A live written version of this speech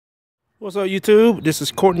What's up, YouTube? This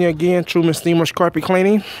is Courtney again, Truman Steemers Carpet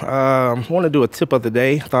Cleaning. I want to do a tip of the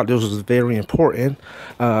day. Thought this was very important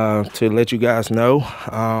to let you guys know.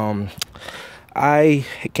 I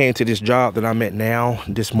came to this job that I'm at now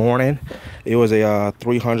this morning. It was a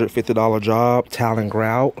 $350 job, tile and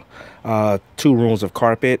grout, 3 rooms of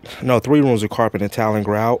carpet and tile and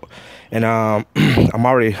grout. And I'm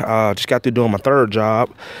already just got through doing my 3rd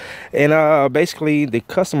job. And basically the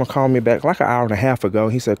customer called me back like an hour and a half ago.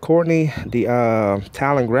 He said, Courtney, the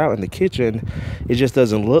tile and grout in the kitchen, it just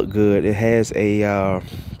doesn't look good. It has a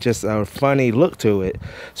just a funny look to it.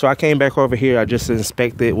 So I came back over here. I just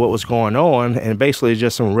inspected what was going on, and basically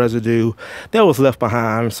just some residue that was left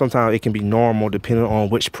behind. Sometimes it can be normal depending on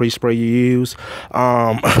which pre-spray you use.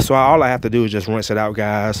 So all I have to do is just rinse it out,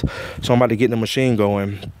 guys. So I'm about to get the machine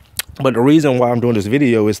going. But the reason why I'm doing this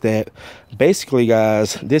video is that basically,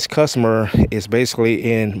 guys, this customer is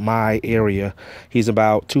basically in my area. He's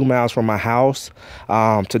about 2 miles from my house.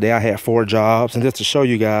 Today I had 4 jobs, and just to show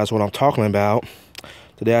you guys what I'm talking about,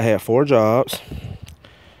 today I had 4 jobs.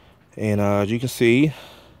 And as you can see,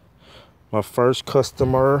 my first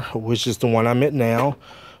customer, which is the one I'm at now,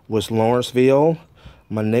 was Lawrenceville.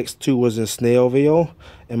 My next 2 was in Snellville,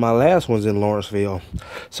 and my last one's in Lawrenceville.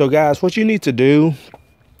 So guys, what you need to do,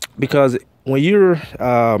 because when you're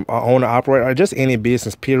an owner operator or just any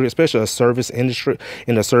business period, especially a service industry,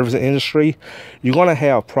 in the service industry, you're going to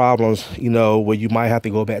have problems, you know, where you might have to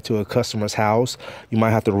go back to a customer's house. You might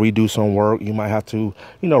have to redo some work. You might have to,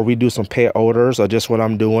 you know, redo some pet odors, or just what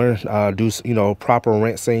I'm doing, do, you know, proper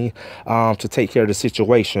rinsing to take care of the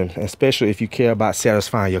situation. Especially if you care about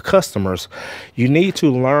satisfying your customers, you need to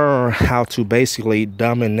learn how to basically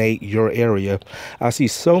dominate your area. I see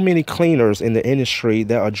so many cleaners in the industry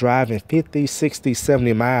that are driving 50, 60,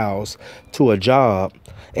 70 miles to a job.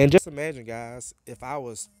 And just imagine, guys, if I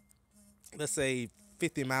was, let's say,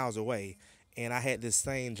 50 miles away and I had this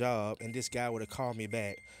same job and this guy would have called me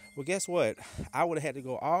back. Well, guess what? I would have had to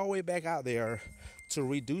go all the way back out there to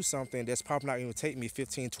redo something that's probably not going to take me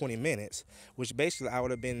 15, 20 minutes, which basically I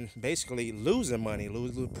would have been basically losing money,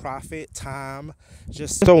 losing profit, time,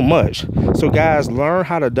 just so much. So guys, learn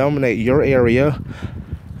how to dominate your area.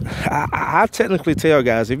 I technically tell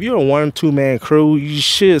guys, if you're a 1-2 man crew, you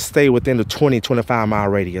should stay within the 20-25 mile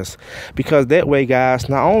radius, because that way, guys,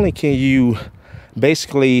 not only can you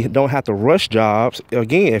basically don't have to rush jobs.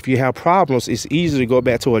 Again, if you have problems, it's easier to go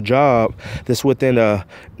back to a job that's within a,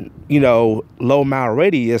 you know, low mile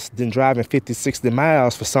radius than driving 50, 60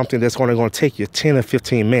 miles for something that's going to take you 10 or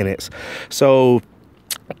 15 minutes. So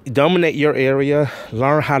dominate your area,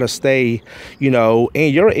 learn how to stay, you know,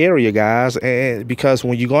 in your area, guys. And because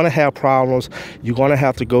when you're going to have problems, you're going to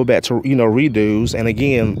have to go back to, you know, redos. And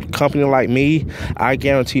again, company like me, I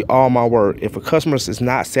guarantee all my work. If a customer is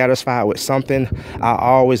not satisfied with something, I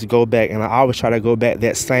always go back, and I always try to go back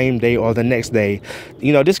that same day or the next day.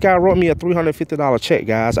 You know, this guy wrote me a $350 check,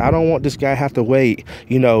 guys. I don't want this guy have to wait,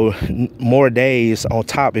 you know, more days on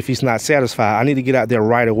top if he's not satisfied. I need to get out there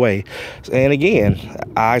right away. And again,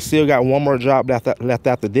 I still got one more job left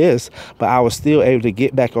after this, but I was still able to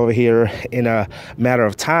get back over here in a matter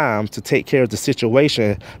of time to take care of the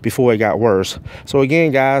situation before it got worse. So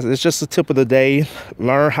again, guys, it's just a tip of the day.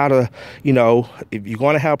 Learn how to, you know, if you're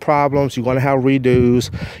going to have problems, you're going to have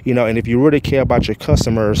redos, you know, and if you really care about your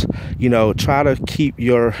customers, you know, try to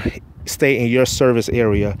stay in your service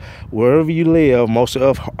area. Wherever you live, most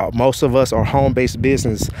of us are home-based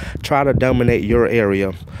business. Try to dominate your area.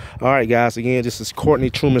 All right, guys, again, this is Courtney,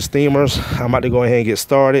 Truman Steemers. I'm about to go ahead and get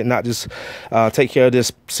started, not just take care of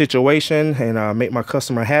this situation and make my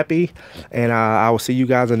customer happy. And I will see you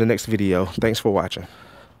guys in the next video. Thanks for watching.